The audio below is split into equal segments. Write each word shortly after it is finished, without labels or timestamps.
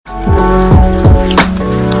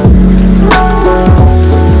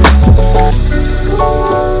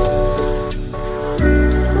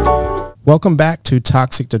Welcome back to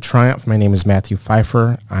Toxic to Triumph. My name is Matthew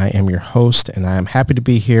Pfeiffer. I am your host, and I am happy to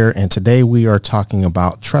be here. And today we are talking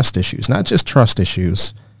about trust issues, not just trust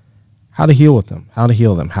issues, how to heal with them, how to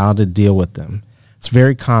heal them, how to deal with them. It's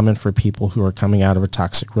very common for people who are coming out of a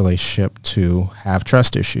toxic relationship to have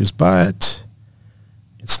trust issues, but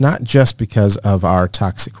it's not just because of our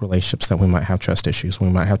toxic relationships that we might have trust issues.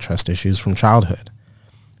 We might have trust issues from childhood.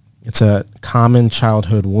 It's a common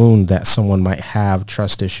childhood wound that someone might have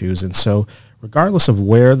trust issues. And so regardless of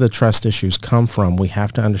where the trust issues come from, we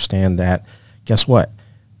have to understand that, guess what?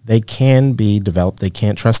 They can be developed.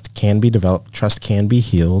 Trust can be developed. Trust can be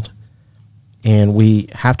healed. And we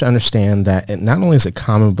have to understand that not only is it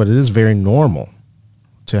common, but it is very normal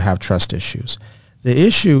to have trust issues. The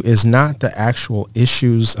issue is not the actual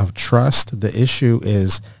issues of trust. The issue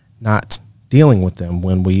is not dealing with them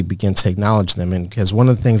when we begin to acknowledge them. And because one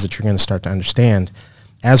of the things that you're going to start to understand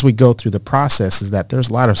as we go through the process is that there's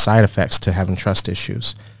a lot of side effects to having trust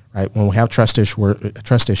issues, right? When we have trust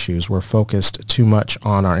issues, we're focused too much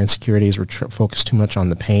on our insecurities. We're focused too much on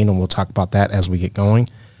the pain, and we'll talk about that as we get going.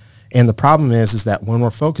 And the problem is that when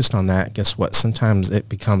we're focused on that, guess what? Sometimes it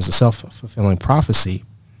becomes a self-fulfilling prophecy,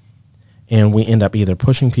 and we end up either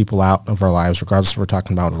pushing people out of our lives, regardless if we're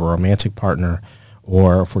talking about a romantic partner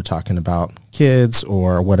or if we're talking about kids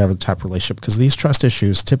or whatever the type of relationship, because these trust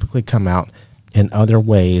issues typically come out in other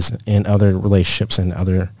ways, in other relationships, and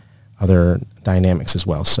other dynamics as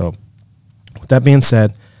well. So with that being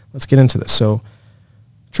said, let's get into this. So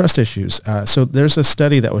trust issues. So there's a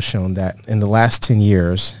study that was shown that in the last 10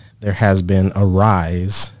 years, there has been a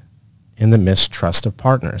rise in the mistrust of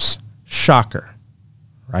partners. Shocker,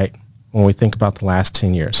 right? When we think about the last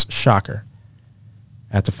 10 years, shocker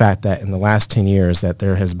at the fact that in the last 10 years that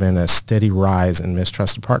there has been a steady rise in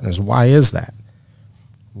mistrust of partners. Why is that?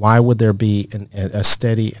 Why would there be a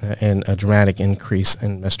steady and a dramatic increase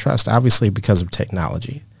in mistrust? Obviously because of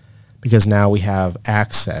technology, because now we have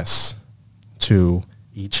access to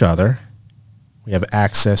each other. We have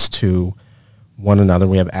access to one another.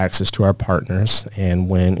 We have access to our partners.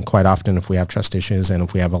 And quite often if we have trust issues and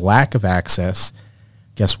if we have a lack of access,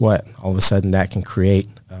 guess what? All of a sudden that can create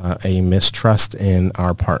a mistrust in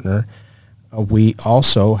our partner. We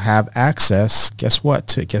also have access, guess what?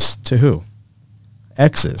 To who?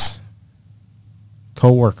 Exes,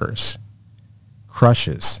 co-workers,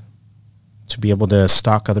 crushes, to be able to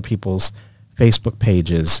stalk other people's Facebook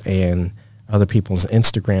pages and other people's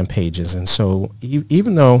Instagram pages. And so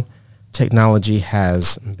even though technology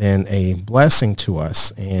has been a blessing to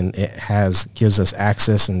us and it gives us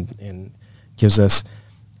access and gives us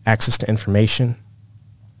access to information,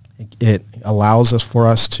 it allows us for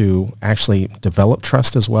us to actually develop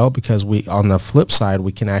trust as well, because on the flip side,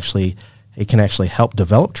 it can actually help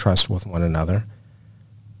develop trust with one another.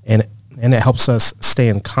 And it helps us stay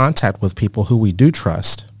in contact with people who we do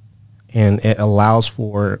trust. And it allows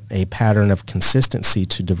for a pattern of consistency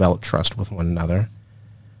to develop trust with one another.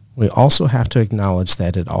 We also have to acknowledge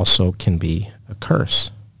that it also can be a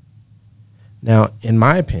curse. Now, in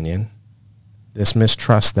my opinion, this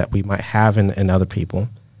mistrust that we might have in other people,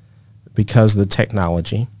 because of the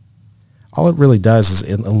technology, all it really does is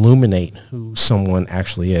illuminate who someone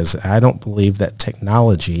actually is. I don't believe that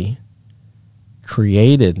technology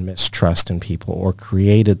created mistrust in people or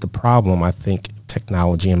created the problem. I think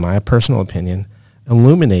technology, in my personal opinion,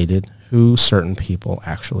 illuminated who certain people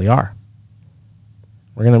actually are.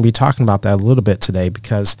 We're going to be talking about that a little bit today,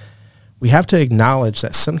 because we have to acknowledge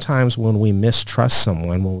that sometimes when we mistrust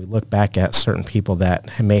someone, when we look back at certain people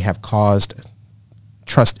that may have caused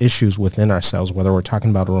trust issues within ourselves, whether we're talking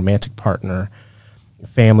about a romantic partner, a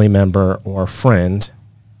family member, or a friend,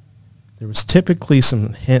 there was typically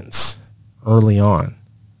some hints early on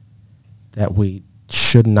that we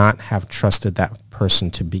should not have trusted that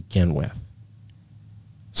person to begin with.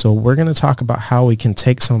 So we're going to talk about how we can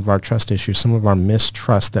take some of our trust issues, some of our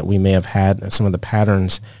mistrust that we may have had, and some of the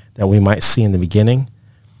patterns that we might see in the beginning,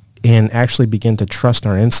 and actually begin to trust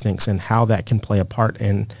our instincts and how that can play a part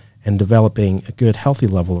in developing a good, healthy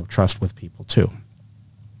level of trust with people too.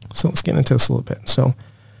 So let's get into this a little bit. So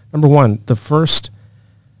number one, the first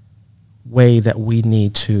way that we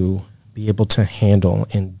need to be able to handle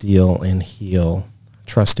and deal and heal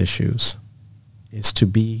trust issues is to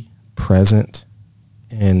be present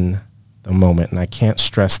in the moment. And I can't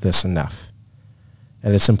stress this enough,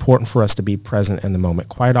 that it's important for us to be present in the moment.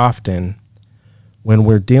 Quite often, when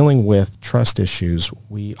we're dealing with trust issues,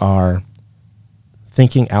 we are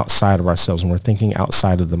thinking outside of ourselves and we're thinking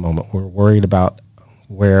outside of the moment. We're worried about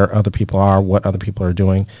where other people are, what other people are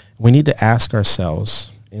doing. We need to ask ourselves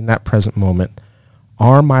in that present moment,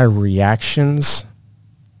 are my reactions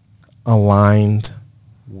aligned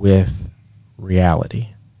with reality?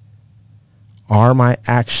 Are my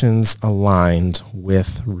actions aligned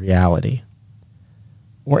with reality?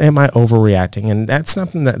 Or am I overreacting? And that's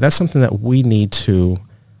something that we need to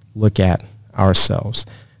look at ourselves.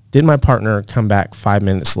 Did my partner come back 5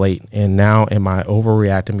 minutes late, and now am I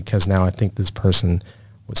overreacting because now I think this person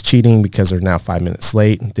was cheating because they're now 5 minutes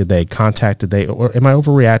late? Or am I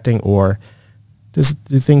overreacting, or do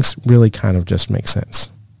things really kind of just make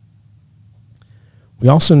sense? We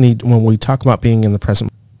also need, when we talk about being in the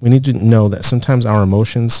present, we need to know that sometimes our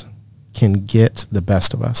emotions can get the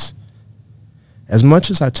best of us. As much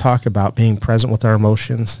as I talk about being present with our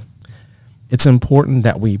emotions, it's important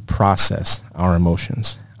that we process our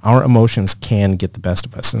emotions. Our emotions can get the best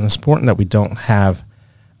of us, and it's important that we don't have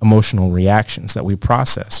emotional reactions, that we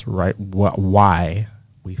process, right? Why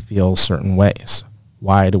we feel certain ways.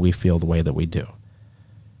 Why do we feel the way that we do?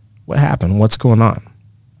 What happened? What's going on?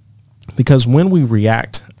 Because when we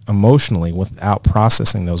react emotionally without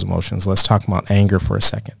processing those emotions, let's talk about anger for a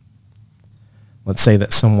second. Let's say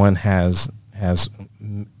that someone has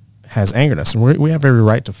angered us, and we have every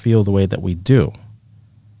right to feel the way that we do.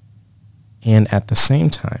 And at the same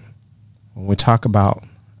time, when we talk about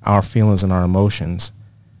our feelings and our emotions,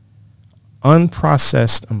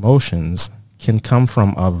 unprocessed emotions can come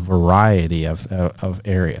from a variety of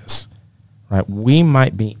areas. Right? We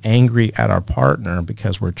might be angry at our partner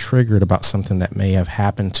because we're triggered about something that may have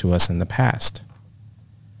happened to us in the past.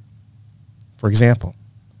 For example,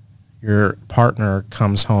 your partner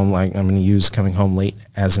comes home, like I'm going to use coming home late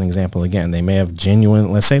as an example again. They may have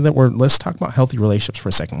let's talk about healthy relationships for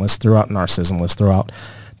a second. Let's throw out narcissism. Let's throw out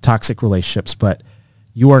toxic relationships. But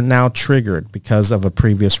you are now triggered because of a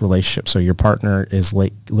previous relationship. So your partner is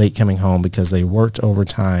late coming home because they worked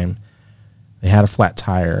overtime. They had a flat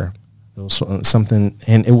tire. Something,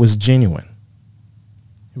 and it was genuine.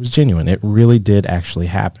 It was genuine. It really did actually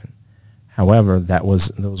happen. However,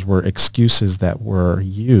 those were excuses that were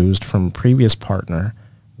used from a previous partner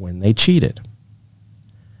when they cheated.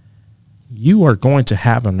 You are going to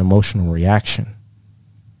have an emotional reaction,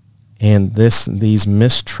 and these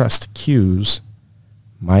mistrust cues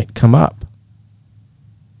might come up.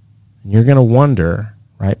 And you're going to wonder,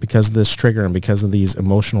 right, because of this trigger and because of these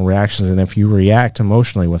emotional reactions, and if you react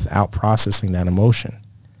emotionally without processing that emotion,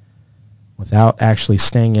 without actually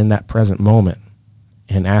staying in that present moment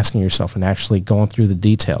and asking yourself and actually going through the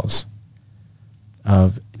details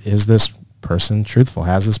of, is this person truthful?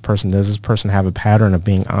 Does this person have a pattern of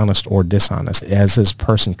being honest or dishonest? Has this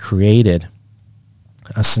person created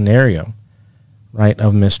a scenario, right,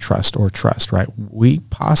 of mistrust or trust, right? We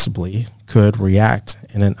possibly could react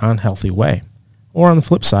in an unhealthy way. Or on the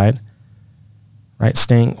flip side, right,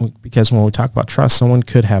 because when we talk about trust, someone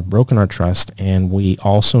could have broken our trust, and we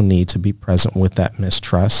also need to be present with that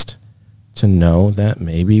mistrust to know that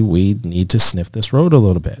maybe we need to sniff this road a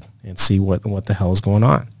little bit and see what the hell is going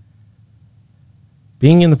on.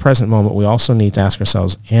 Being in the present moment, we also need to ask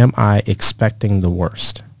ourselves, am I expecting the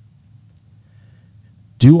worst?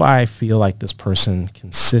 Do I feel like this person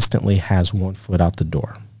consistently has one foot out the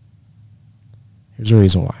door? Here's the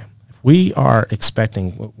reason why. If we are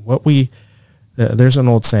expecting there's an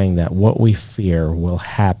old saying that what we fear will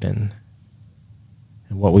happen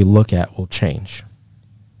and what we look at will change.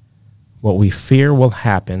 What we fear will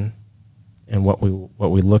happen and what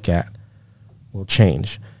we look at will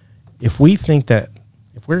change. If we think that,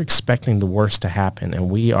 if we're expecting the worst to happen and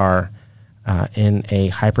we are in a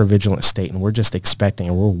hypervigilant state and we're just expecting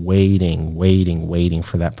and we're waiting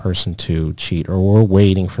for that person to cheat, or we're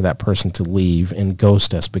waiting for that person to leave and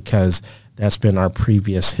ghost us because that's been our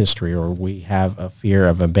previous history, or we have a fear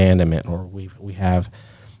of abandonment, or we have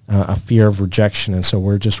a fear of rejection, and so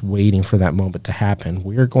we're just waiting for that moment to happen,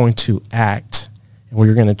 we're going to act and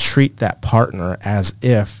we're going to treat that partner as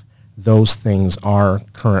if those things are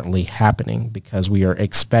currently happening because we are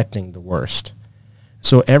expecting the worst.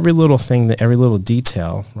 So every little thing, every little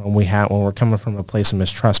detail, when we're coming from a place of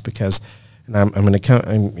mistrust, because, and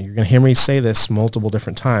you're going to hear me say this multiple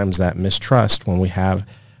different times, that mistrust, when we have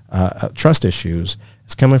trust issues,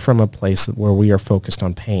 is coming from a place where we are focused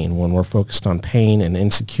on pain. When we're focused on pain and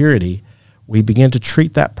insecurity, we begin to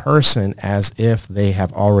treat that person as if they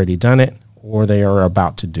have already done it or they are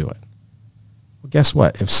about to do it. Well, guess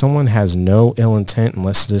what? If someone has no ill intent, and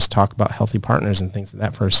let's just talk about healthy partners and things like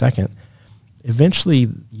that for a second, eventually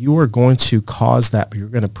you are going to you're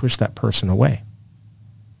going to push that person away,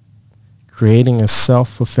 creating a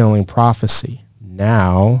self-fulfilling prophecy.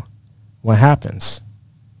 Now, what happens?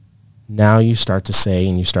 Now you start to say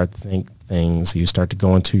and you start to think things, you start to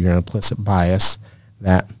go into your implicit bias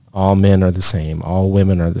that All men are the same. All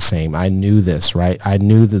women are the same. I knew this, right? I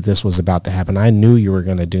knew that this was about to happen. I knew you were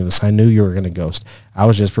going to do this. I knew you were going to ghost. I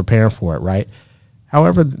was just preparing for it, right?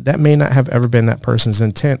 However, that may not have ever been that person's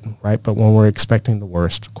intent, right? But when we're expecting the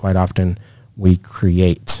worst, quite often we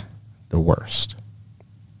create the worst.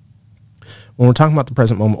 When we're talking about the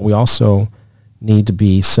present moment, we also need to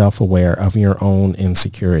be self-aware of your own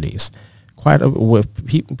insecurities. With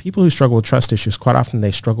people who struggle with trust issues, quite often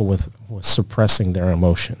they struggle with suppressing their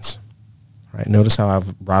emotions. Right? Notice how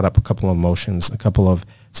I've brought up a couple of emotions, a couple of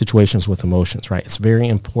situations with emotions. Right? It's very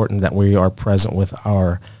important that we are present with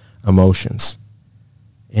our emotions,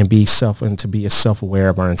 and to be self-aware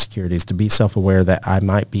of our insecurities. To be self-aware that I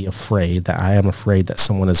might be afraid, that I am afraid that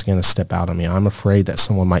someone is going to step out on me. I'm afraid that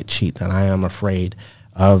someone might cheat. That I am afraid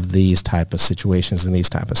of these type of situations and these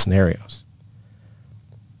type of scenarios.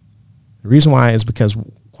 The reason why is because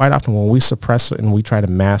quite often when we suppress and we try to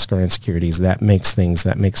mask our insecurities, that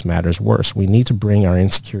makes matters worse. We need to bring our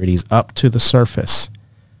insecurities up to the surface.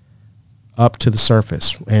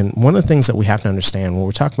 And one of the things that we have to understand when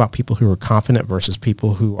we talk about people who are confident versus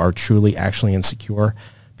people who are truly actually insecure,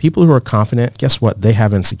 people who are confident, guess what? They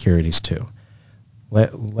have insecurities too.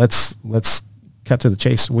 Let's cut to the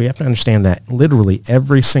chase. We have to understand that literally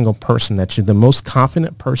every single person the most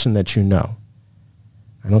confident person that you know,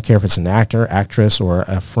 I don't care if it's an actor, actress, or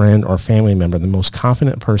a friend or family member, the most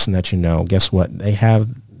confident person that you know, guess what? They have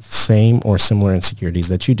same or similar insecurities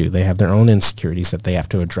that you do. They have their own insecurities that they have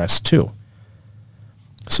to address too.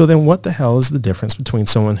 So then what the hell is the difference between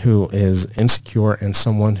someone who is insecure and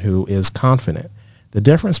someone who is confident? The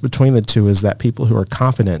difference between the two is that people who are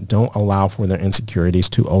confident don't allow for their insecurities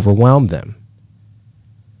to overwhelm them.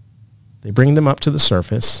 They bring them up to the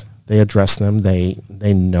surface. They address them. They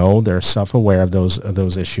know, they're self-aware of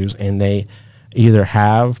those issues, and they either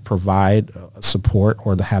provide support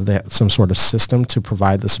or they have some sort of system to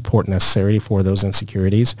provide the support necessary for those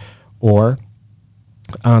insecurities, or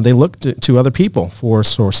they look to other people for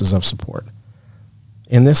sources of support.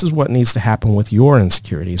 And this is what needs to happen with your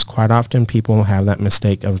insecurities. Quite often people have that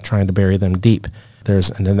mistake of trying to bury them deep. There's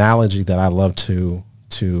an analogy that I love to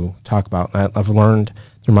talk about. I've learned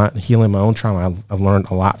through healing my own trauma, I've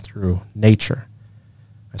learned a lot through nature.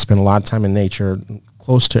 I spend a lot of time in nature,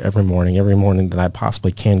 close to every morning that I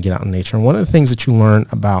possibly can get out in nature. And one of the things that you learn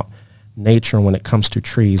about nature when it comes to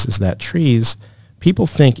trees is that trees, people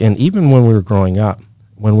think, and even when we were growing up,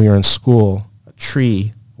 when we were in school, a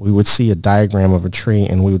tree, we would see a diagram of a tree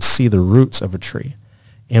and we would see the roots of a tree.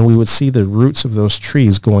 And we would see the roots of those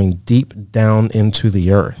trees going deep down into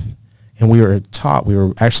the earth. And we were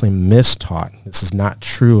actually mistaught, this is not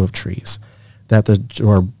true of trees,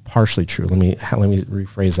 or partially true, let me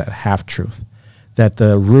rephrase that, half-truth, that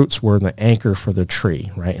the roots were the anchor for the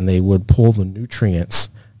tree, right? And they would pull the nutrients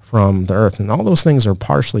from the earth. And all those things are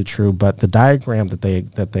partially true, but the diagram that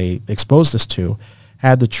they exposed us to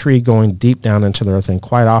had the tree going deep down into the earth, and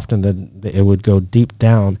quite often it would go deep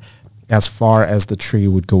down as far as the tree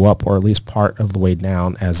would go up, or at least part of the way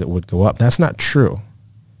down as it would go up. That's not true.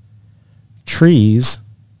 Trees,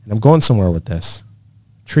 and I'm going somewhere with this,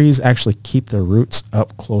 trees actually keep their roots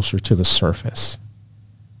up closer to the surface.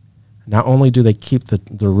 Not only do they keep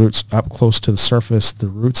the roots up close to the surface, the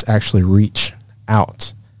roots actually reach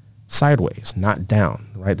out sideways, not down,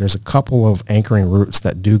 right? There's a couple of anchoring roots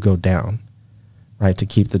that do go down, right, to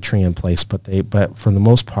keep the tree in place, but for the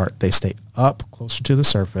most part, they stay up closer to the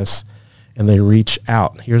surface and they reach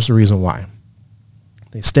out. Here's the reason why.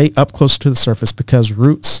 They stay up closer to the surface because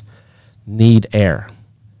roots need air.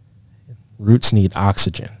 Roots need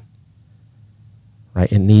oxygen, right?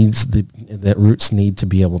 The roots need to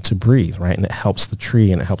be able to breathe, right? And it helps the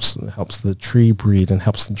tree, and it helps the tree breathe, and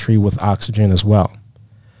helps the tree with oxygen as well.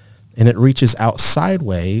 And it reaches out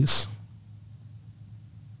sideways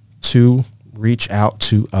to reach out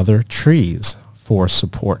to other trees for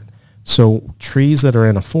support. So trees that are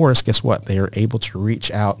in a forest, guess what? They are able to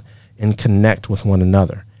reach out and connect with one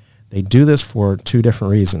another. They do this for two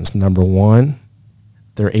different reasons. Number one,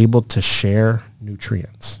 they're able to share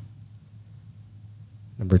nutrients.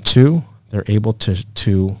 Number two, they're able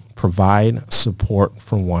to provide support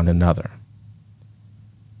for one another.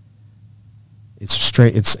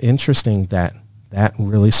 It's interesting that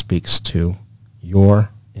really speaks to your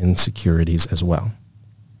insecurities as well.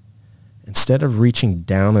 Instead of reaching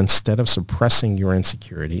down, instead of suppressing your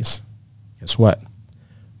insecurities, guess what?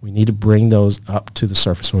 We need to bring those up to the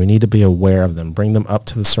surface. We need to be aware of them, bring them up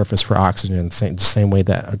to the surface for oxygen, the same way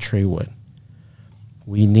that a tree would.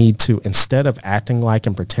 We need to, instead of acting like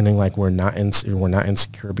and pretending like we're not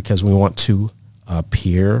insecure because we want to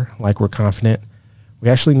appear like we're confident, We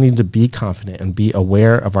actually need to be confident and be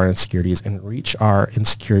aware of our insecurities and reach our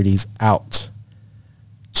insecurities out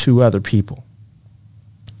to other people,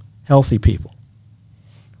 healthy people,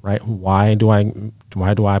 right? Why do I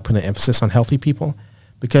put an emphasis on healthy people?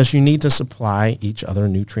 Because you need to supply each other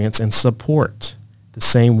nutrients and support the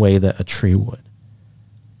same way that a tree would.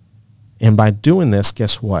 And by doing this,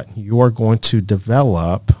 guess what? You are going to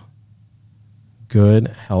develop good,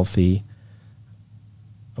 healthy,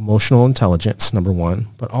 emotional intelligence, number one,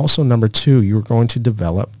 but also number two, you're going to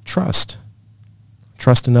develop trust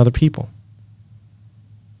in other people,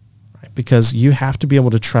 right? Because you have to be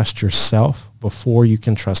able to trust yourself before you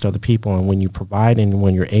can trust other people. And when you provide and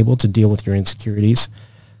when you're able to deal with your insecurities,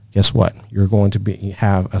 guess what? You're going to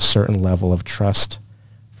have a certain level of trust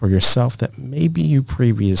for yourself that maybe you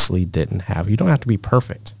previously didn't have. You don't have to be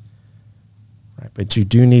perfect, right? But you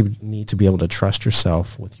do need to be able to trust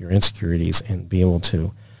yourself with your insecurities and be able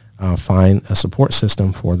to find a support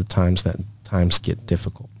system for the times that times get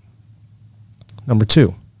difficult. Number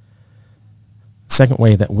two, second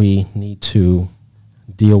way that we need to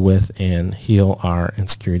deal with and heal our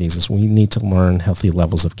insecurities is we need to learn healthy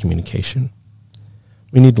levels of communication.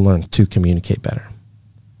 We need to learn to communicate better.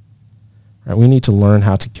 Right? We need to learn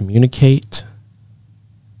how to communicate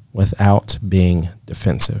without being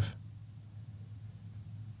defensive.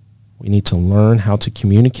 We need to learn how to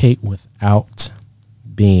communicate without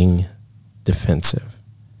being defensive.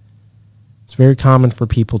 It's very common for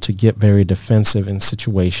people to get very defensive in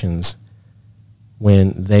situations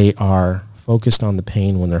when they are focused on the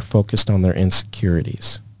pain, when they're focused on their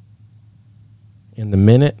insecurities. In the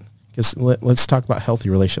minute, because let's talk about healthy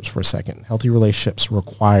relationships for a second. Healthy relationships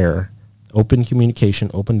require open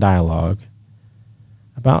communication, open dialogue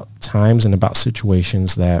about times and about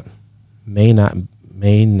situations that may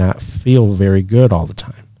not feel very good all the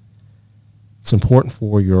time. It's important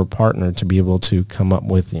for your partner to be able to come up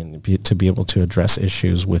with and to be able to address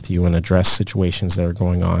issues with you and address situations that are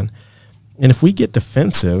going on. And if we get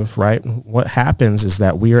defensive, right, what happens is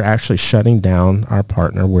that we are actually shutting down our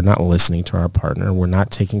partner. We're not listening to our partner. We're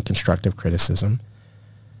not taking constructive criticism.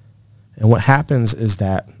 And what happens is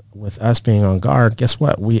that with us being on guard, guess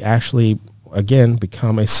what? We actually, again,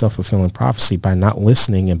 become a self-fulfilling prophecy by not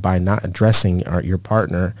listening and by not addressing your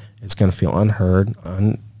partner. Is going to feel unheard,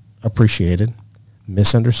 unappreciated,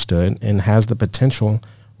 misunderstood, and has the potential,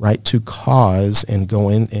 right, to cause and go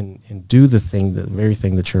in and do the very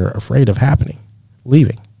thing that you're afraid of happening,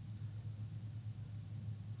 leaving.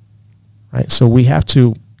 Right? So we have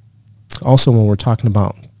to also, when we're talking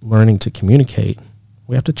about learning to communicate,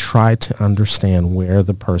 we have to try to understand where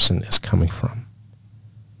the person is coming from.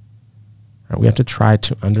 Right? We have to try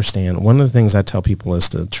to understand. One of the things I tell people is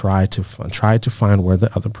to try to find where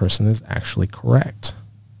the other person is actually correct.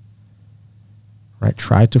 Right?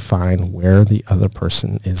 Try to find where the other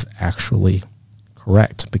person is actually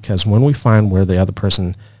correct. Because when we find where the other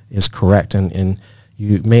person is correct, and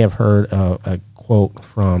you may have heard a quote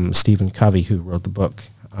from Stephen Covey, who wrote the book,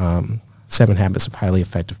 7 Habits of Highly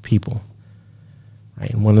Effective People.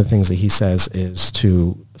 Right? And one of the things that he says is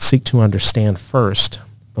to seek to understand first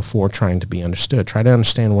before trying to be understood. Try to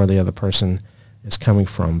understand where the other person is coming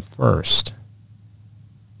from first.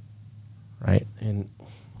 Right? And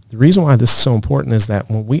the reason why this is so important is that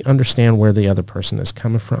when we understand where the other person is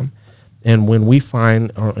coming from, and when we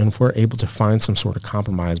find, and if we're able to find some sort of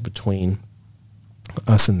compromise between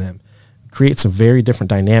us and them, it creates a very different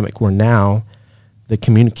dynamic where now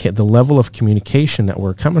the level of communication that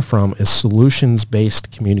we're coming from is solutions-based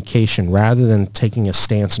communication rather than taking a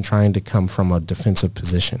stance and trying to come from a defensive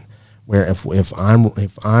position. Where if I'm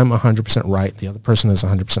 100% right, the other person is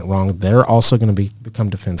 100% wrong, they're also going to become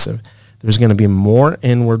defensive. There's going to be more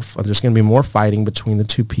there's going to be more fighting between the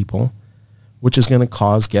two people, which is going to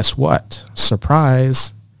cause, guess what?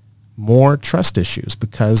 Surprise, more trust issues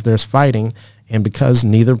because there's fighting and because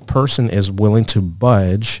neither person is willing to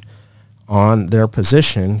budge on their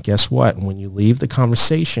position. Guess what? When you leave the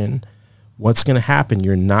conversation, what's going to happen?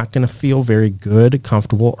 You're not going to feel very good,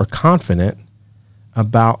 comfortable, or confident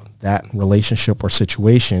about that relationship or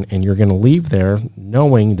situation, and you're going to leave there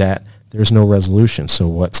knowing that there's no resolution. So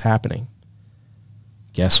what's happening?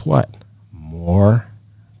 Guess what? More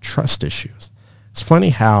trust issues. It's funny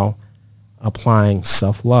how applying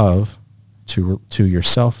self-love to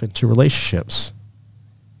yourself and to relationships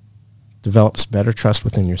develops better trust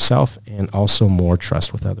within yourself and also more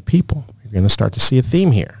trust with other people. You're going to start to see a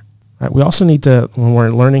theme here. Right? We also need to, when we're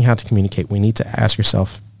learning how to communicate, we need to ask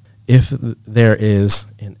yourself if there is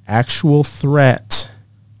an actual threat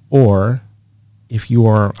or if you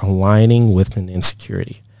are aligning with an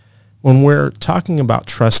insecurity. When we're talking about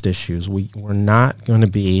trust issues, we're not going to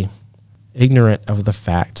be ignorant of the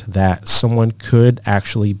fact that someone could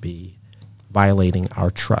actually be violating our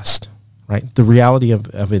trust, right? The reality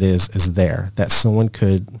of it is there, that someone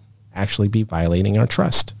could actually be violating our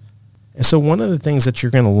trust. And so one of the things that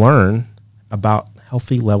you're going to learn about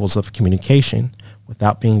healthy levels of communication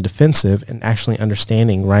without being defensive and actually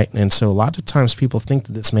understanding, right? And so a lot of times people think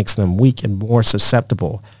that this makes them weak and more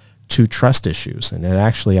susceptible to trust issues. And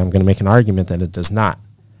actually, I'm going to make an argument that it does not.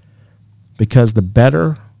 Because the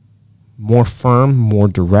better, more firm, more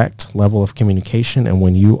direct level of communication, and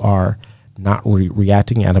when you are not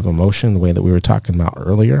reacting out of emotion the way that we were talking about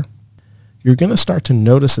earlier, you're going to start to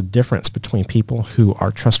notice a difference between people who are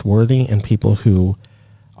trustworthy and people who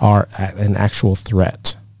are an actual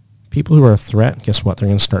threat. People who are a threat, guess what? They're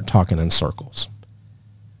going to start talking in circles.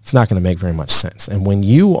 It's not going to make very much sense. And when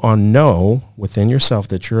you know within yourself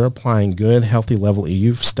that you're applying good, healthy level,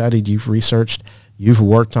 you've studied, you've researched, you've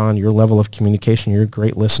worked on your level of communication, you're a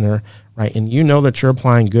great listener, right? And you know that you're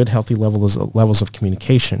applying good, healthy levels of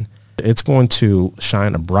communication, it's going to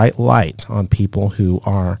shine a bright light on people who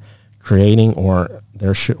are creating or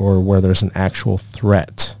where there's an actual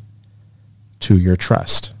threat to your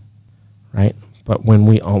trust, right? But when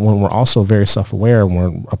we're also very self-aware and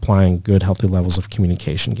we're applying good, healthy levels of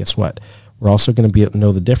communication, guess what? We're also going to be able to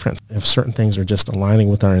know the difference. If certain things are just aligning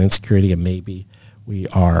with our insecurity and maybe we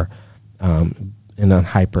are in a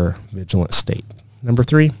hyper-vigilant state. Number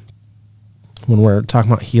 3, when we're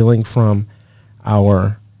talking about healing from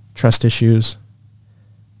our trust issues,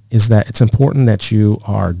 is that it's important that you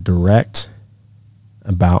are direct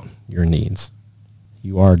about your needs.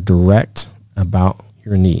 You are direct about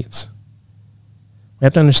your needs. We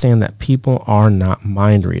have to understand that people are not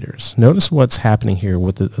mind readers. Notice what's happening here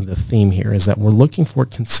with the theme here is that we're looking for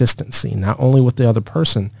consistency, not only with the other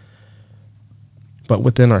person, but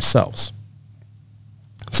within ourselves.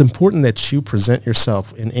 It's important that you present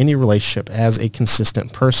yourself in any relationship as a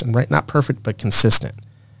consistent person, right? Not perfect, but consistent.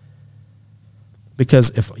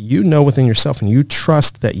 Because if you know within yourself and you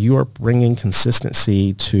trust that you are bringing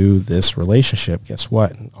consistency to this relationship, guess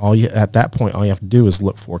what? At that point, all you have to do is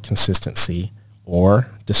look for consistency or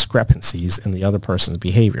discrepancies in the other person's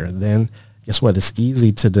behavior. Then guess what? It's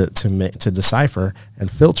easy to decipher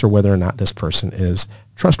and filter whether or not this person is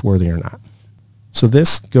trustworthy or not. So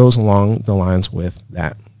this goes along the lines with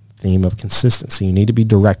that theme of consistency. You need to be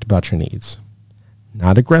direct about your needs.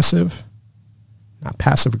 Not aggressive, not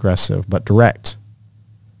passive-aggressive, but direct.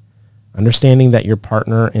 Understanding that your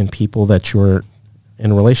partner and people that you're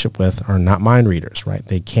in a relationship with are not mind readers, right?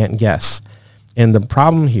 They can't guess. And the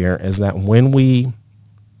problem here is that when we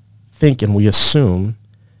think and we assume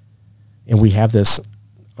and we have this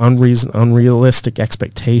unrealistic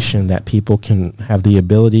expectation that people can have the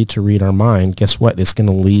ability to read our mind, guess what? It's going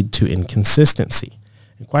to lead to inconsistency.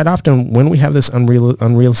 And quite often when we have this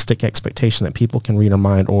unrealistic expectation that people can read our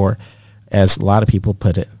mind, or as a lot of people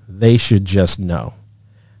put it, they should just know.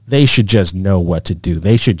 They should just know what to do.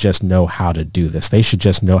 They should just know how to do this. They should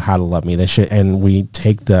just know how to love me. And we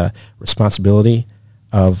take the responsibility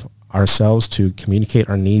of ourselves to communicate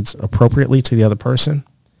our needs appropriately to the other person.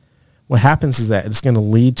 What happens is that it's going to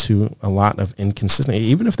lead to a lot of inconsistency,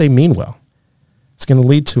 even if they mean well. It's going to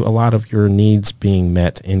lead to a lot of your needs being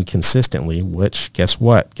met inconsistently, which guess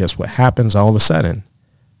what? Guess what happens all of a sudden?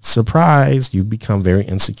 Surprise, you become very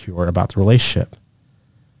insecure about the relationship.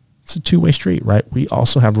 It's a two-way street, right? We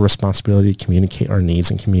also have a responsibility to communicate our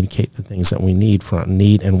needs and communicate the things that we need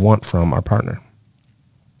and want from our partner.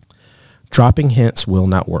 Dropping hints will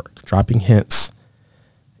not work. Dropping hints,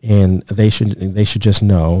 and they should just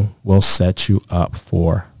know, will set you up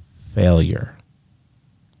for failure,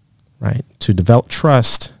 right? To develop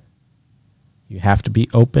trust, you have to be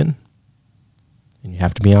open and you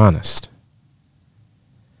have to be honest.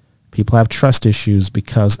 People have trust issues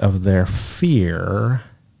because of their fear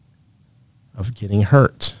of getting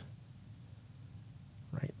hurt,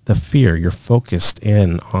 right? The fear, you're focused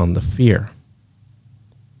in on the fear,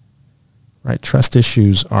 right? Trust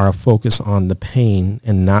issues are a focus on the pain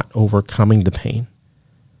and not overcoming the pain,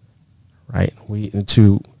 right?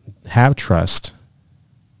 To have trust,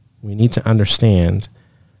 we need to understand,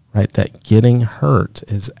 right, that getting hurt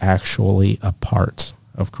is actually a part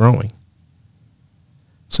of growing.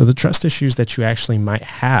 So the trust issues that you actually might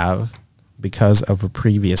have because of a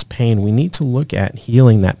previous pain, we need to look at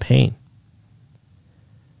healing that pain.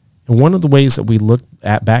 And one of the ways that we look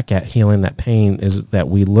back at healing that pain is that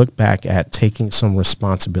we look back at taking some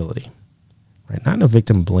responsibility, right? Not in a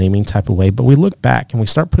victim blaming type of way, but we look back and we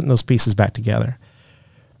start putting those pieces back together.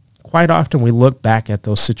 Quite often we look back at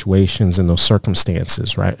those situations and those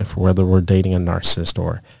circumstances, right? Whether we're dating a narcissist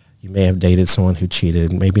or, You may have dated someone who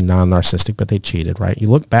cheated, maybe non-narcissistic, but they cheated, right? You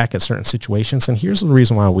look back at certain situations, and here's the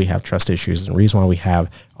reason why we have trust issues, and the reason why we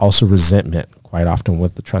have also resentment quite often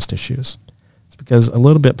with the trust issues. It's because a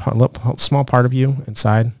little bit, small part of you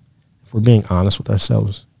inside, if we're being honest with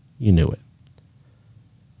ourselves, you knew it.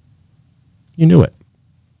 You knew it,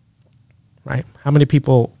 right? How many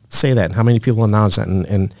people say that, and how many people acknowledge that?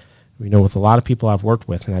 And you know, with a lot of people I've worked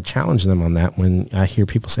with, and I challenge them on that when I hear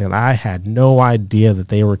people saying, I had no idea that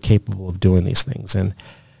they were capable of doing these things. And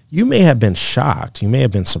you may have been shocked. You may have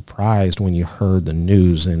been surprised when you heard the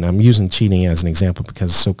news. And I'm using cheating as an example because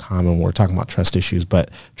it's so common when we're talking about trust issues. But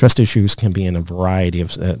trust issues can be in a variety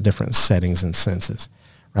of different settings and senses,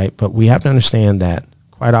 right? But we have to understand that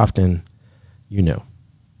quite often, you know,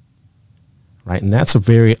 right? And that's a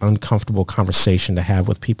very uncomfortable conversation to have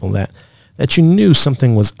with people that you knew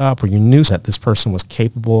something was up, or you knew that this person was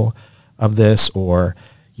capable of this, or,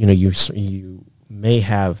 you know,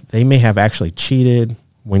 they may have actually cheated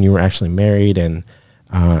when you were actually married and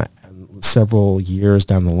several years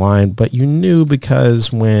down the line, but you knew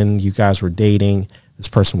because when you guys were dating, this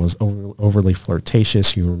person was overly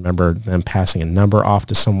flirtatious. You remember them passing a number off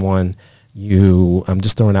to someone. I'm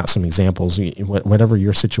just throwing out some examples. Whatever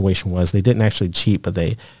your situation was, they didn't actually cheat, but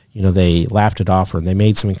they laughed it off, or they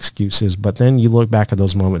made some excuses. But then you look back at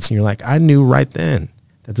those moments and you're like, I knew right then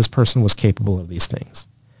that this person was capable of these things.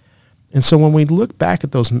 And so when we look back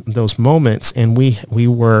at those moments, and we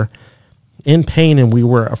were in pain and we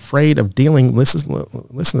were afraid of dealing, this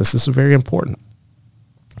is very important.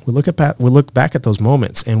 We look back at those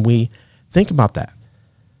moments and we think about that.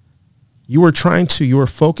 You were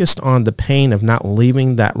focused on the pain of not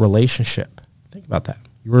leaving that relationship. Think about that.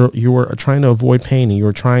 You were trying to avoid pain, and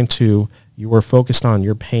you were focused on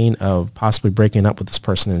your pain of possibly breaking up with this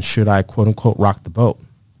person, and should I, quote unquote, rock the boat?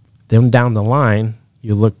 Then down the line,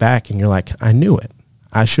 you look back and you're like, I knew it.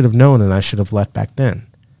 I should have known, and I should have left back then.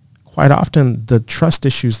 Quite often, the trust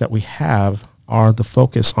issues that we have are the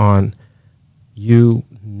focus on you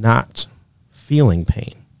not feeling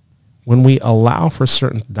pain. When we allow for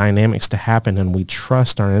certain dynamics to happen, and we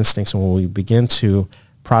trust our instincts, and when we begin to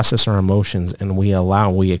process our emotions, and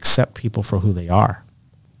we accept people for who they are,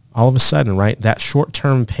 all of a sudden, right, that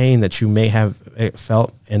short-term pain that you may have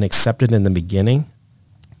felt and accepted in the beginning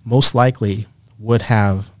most likely would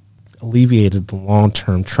have alleviated the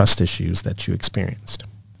long-term trust issues that you experienced.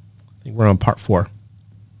 I think we're on part 4.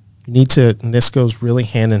 You need to, and this goes really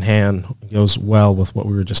hand in hand, goes well with what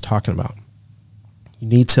we were just talking about. You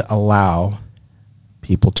need to allow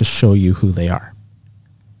people to show you who they are.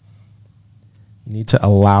 You need to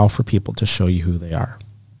allow for people to show you who they are.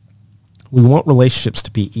 We want relationships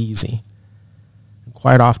to be easy. And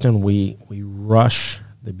quite often we rush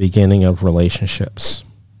the beginning of relationships.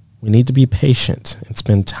 We need to be patient and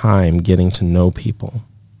spend time getting to know people.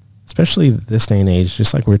 Especially this day and age,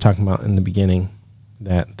 just like we were talking about in the beginning,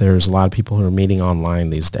 that there's a lot of people who are meeting online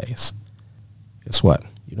these days. Guess what?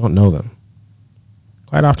 You don't know them.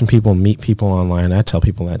 Quite often people meet people online. I tell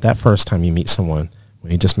people that first time you meet someone,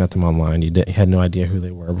 when you just met them online, you had no idea who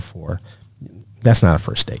they were before, that's not a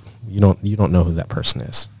first date. You don't know who that person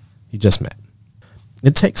is. You just met.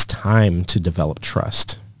 It takes time to develop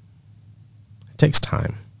trust. It takes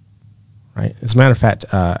time, right? As a matter of fact,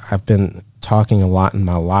 I've been talking a lot in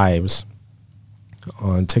my lives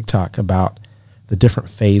on TikTok about the different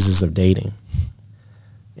phases of dating.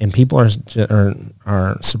 And people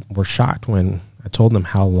were shocked when I told them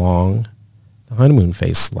how long the honeymoon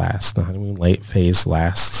phase lasts. The honeymoon phase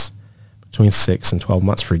lasts between 6 and 12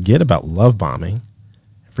 months. Forget about love bombing.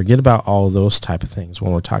 Forget about all of those type of things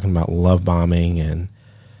when we're talking about love bombing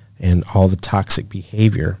and all the toxic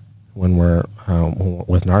behavior when we're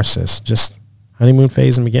with narcissists. Just honeymoon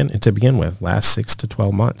phase to begin with lasts 6 to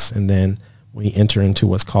 12 months. And then we enter into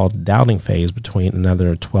what's called doubting phase between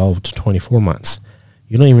another 12 to 24 months.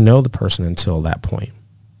 You don't even know the person until that point.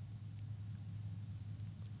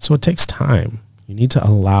 So it takes time. You need to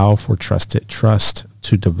allow for trust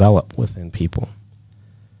to develop within people.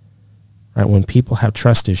 Right? When people have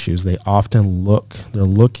trust issues, they often they're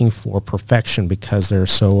looking for perfection because they're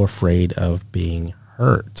so afraid of being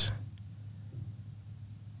hurt.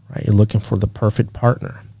 Right? You're looking for the perfect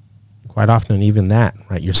partner. Quite often, even that,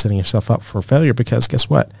 right? You're setting yourself up for failure because guess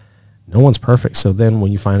what? No one's perfect. So then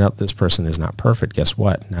when you find out this person is not perfect, guess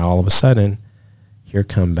what? Now all of a sudden, here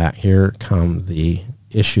come the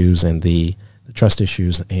issues and the trust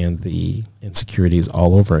issues and the insecurities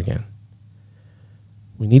all over again.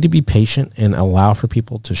 We need to be patient and allow for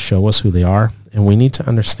people to show us who they are. And we need to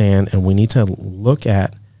understand and we need to look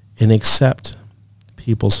at and accept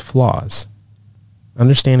people's flaws.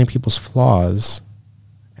 Understanding people's flaws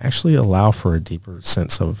actually allow for a deeper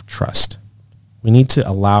sense of trust. We need to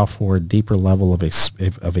allow for a deeper level of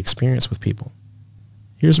experience with people.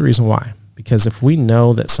 Here's the reason why. Because if we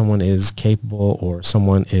know that someone is capable or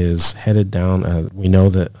someone is headed down, we know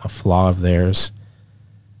that a flaw of theirs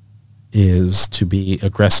is to be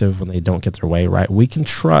aggressive when they don't get their way, right? We can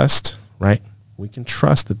trust, right? We can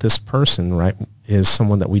trust that this person, right, is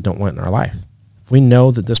someone that we don't want in our life. If we know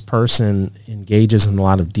that this person engages in a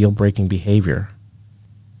lot of deal-breaking behavior,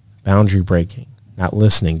 boundary breaking, not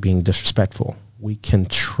listening, being disrespectful, we can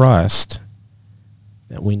trust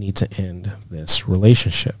that we need to end this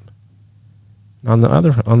relationship. On the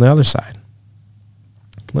other side,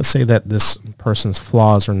 let's say that this person's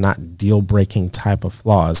flaws are not deal-breaking type of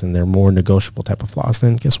flaws and they're more negotiable type of flaws,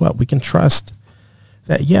 then guess what? We can trust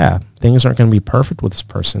that, yeah, things aren't going to be perfect with this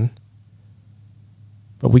person,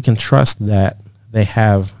 but we can trust that they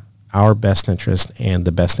have our best interest and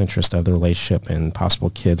the best interest of the relationship and possible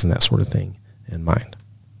kids and that sort of thing in mind.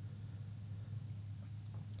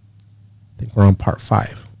 I think we're on part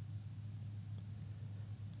 5.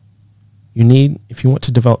 If you want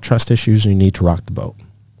to develop trust issues, you need to rock the boat.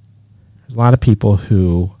 There's a lot of people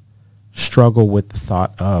who struggle with the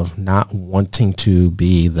thought of not wanting to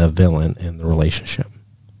be the villain in the relationship.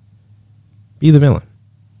 Be the villain.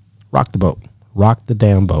 Rock the boat. Rock the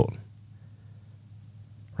damn boat.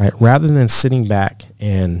 Right? Rather than sitting back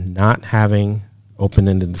and not having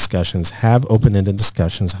open-ended discussions, have open-ended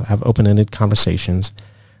discussions, have open-ended conversations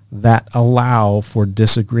that allow for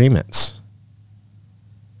disagreements.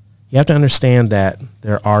 You have to understand that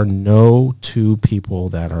there are no two people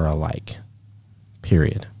that are alike,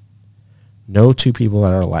 period. No two people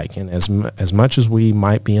that are alike. And as much as we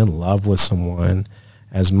might be in love with someone,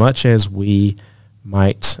 as much as we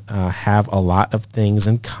might have a lot of things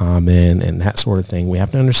in common and that sort of thing, we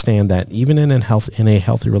have to understand that even in a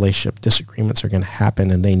healthy relationship, disagreements are going to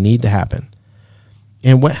happen and they need to happen.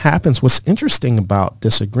 And what's interesting about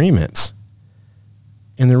disagreements,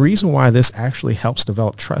 and the reason why this actually helps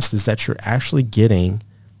develop trust, is that you're actually getting,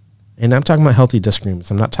 and I'm talking about healthy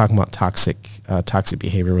disagreements. I'm not talking about toxic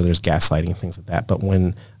behavior where there's gaslighting and things like that. But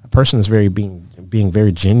when a person is being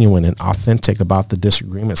very genuine and authentic about the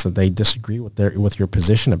disagreements that they disagree with your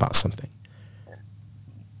position about something,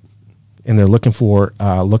 and they're looking for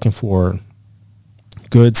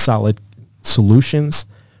good, solid solutions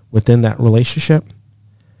within that relationship,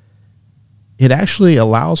 it actually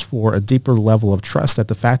allows for a deeper level of trust at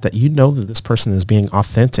the fact that you know that this person is being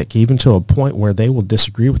authentic, even to a point where they will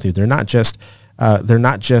disagree with you. They're not just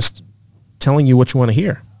telling you what you want to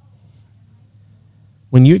hear.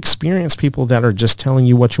 When you experience people that are just telling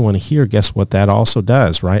you what you want to hear, guess what that also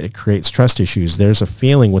does, right? It creates trust issues. There's a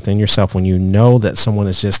feeling within yourself when you know that someone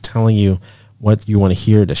is just telling you what you want to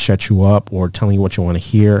hear to shut you up, or telling you what you want to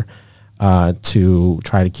hear to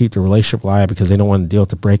try to keep the relationship alive because they don't want to deal with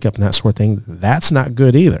the breakup and that sort of thing. That's not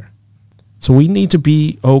good either. So we need to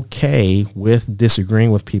be okay with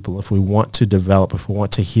disagreeing with people if we want to develop, if we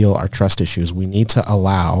want to heal our trust issues. We need to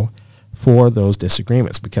allow for those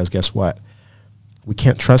disagreements, because guess what? We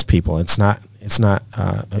can't trust people. It's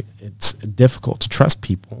difficult to trust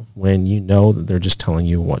people when you know that they're just telling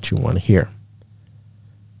you what you want to hear.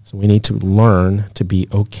 So we need to learn to be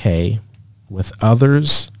okay with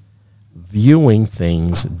others viewing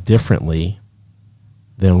things differently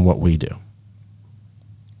than what we do.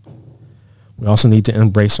 We also need to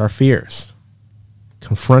embrace our fears.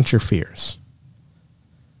 Confront your fears.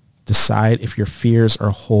 Decide if your fears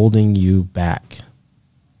are holding you back,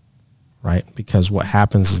 right? Because what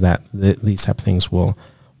happens is that these type of things will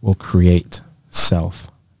create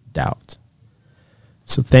self-doubt.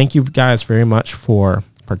 So thank you guys very much for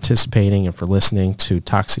participating and for listening to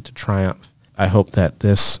Toxic to Triumph. I hope that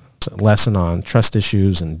this lesson on trust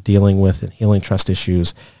issues and dealing with and healing trust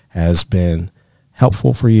issues has been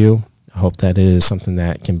helpful for you. I hope that it is something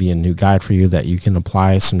that can be a new guide for you, that you can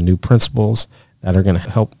apply some new principles that are going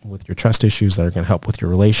to help with your trust issues, that are going to help with your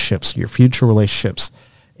relationships, your future relationships,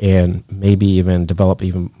 and maybe even develop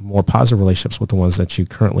even more positive relationships with the ones that you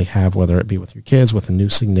currently have, whether it be with your kids, with a new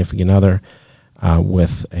significant other,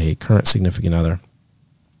 with a current significant other.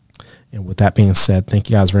 And with that being said,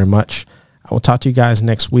 thank you guys very much. I will talk to you guys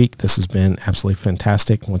next week. This has been absolutely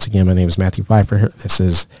fantastic. Once again, my name is Matthew Viper. This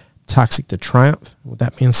is Toxic to Triumph. With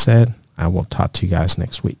that being said, I will talk to you guys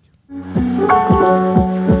next week.